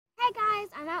guys,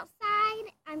 I'm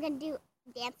outside. I'm going to do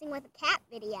Dancing with a Cat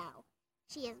video.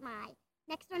 She is my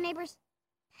next door neighbor's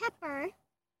Pepper.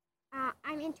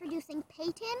 I'm introducing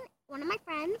Peyton, one of my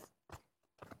friends.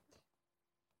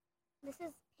 This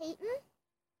is Peyton.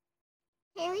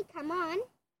 Kaylee, come on.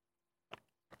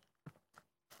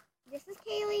 This is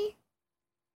Kaylee.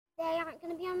 They aren't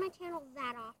going to be on my channel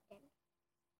that often.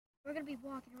 We're going to be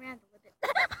walking around a little bit.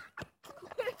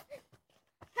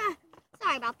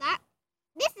 Sorry about that.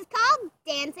 This is called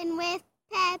Dancing with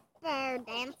Pepper.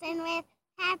 Dancing with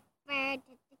Pepper.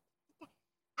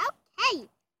 Okay.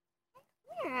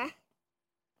 Here.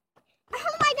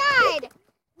 Oh my God.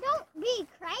 Don't be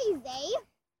crazy.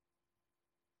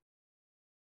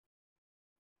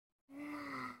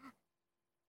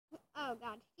 Oh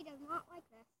God, he does not like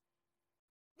this.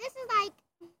 This is like...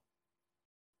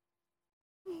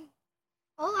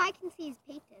 all I can see is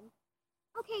Peyton.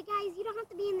 Okay, guys, you don't have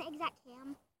to be in the exact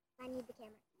cam. I need the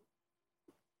camera.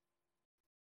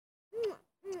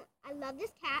 I love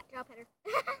this cat. I'll pet her.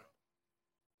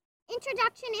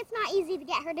 Introduction, it's not easy to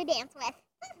get her to dance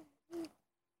with.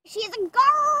 She is a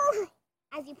girl,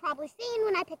 as you've probably seen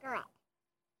when I pick her up.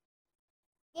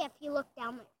 If you look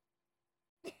down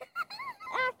there.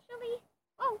 Actually,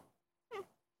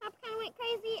 that kind of went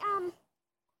crazy. I'm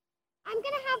going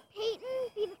to have Peyton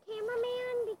be the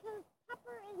cameraman because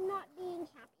Pepper is not being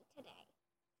happy today.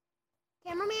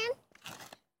 Cameraman?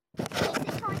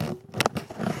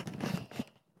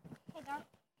 Hey, dog.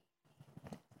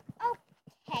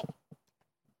 Okay.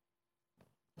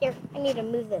 Here, I need to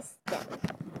move this down.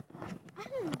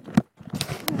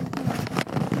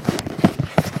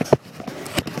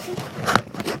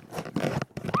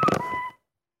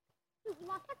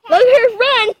 Let her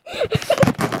run!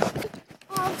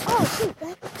 Shoot.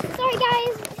 Sorry,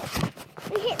 guys.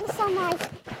 I'm hitting the sunlight.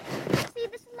 See,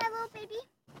 this is my little baby.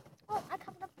 Oh, I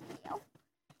covered up the video.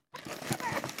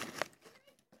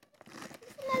 This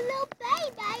is my little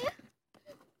baby.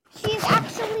 She's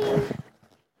actually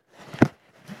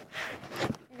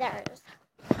theirs.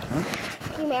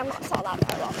 You may have not saw that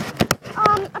very well.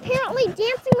 Apparently,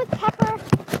 Dancing with Pepper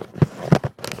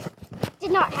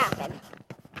did not happen.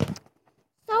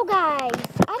 So, guys,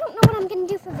 I don't know what I'm going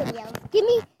to do for videos. Give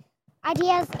me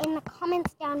ideas in the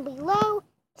comments down below.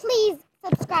 Please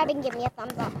subscribe and give me a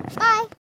thumbs up. Bye.